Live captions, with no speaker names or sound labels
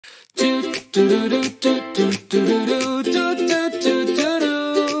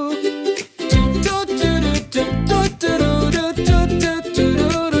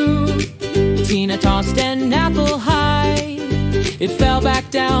Tina tossed an apple high, it fell back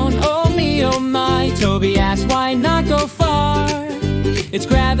down, oh me, oh my. Toby asked, why not go far? It's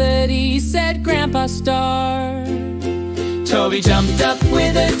gravity, said Grandpa Star. Toby jumped up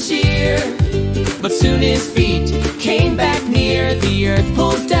with a cheer, but soon his feet came back near. The earth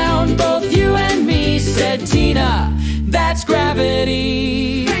pulls down both you and me, said Tina, that's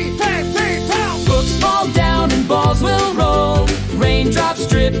gravity. Books fall down and balls will roll, raindrops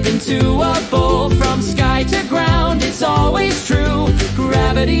drip into a bowl. From sky to ground, it's always true,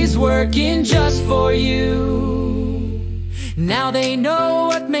 gravity's working just for you. Now they know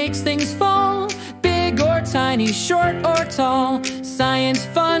what makes things fall, big or tiny, short or tall. Science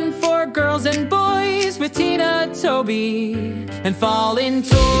fun for girls and boys with Tina Toby and Fallen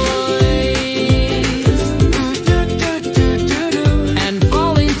Toys.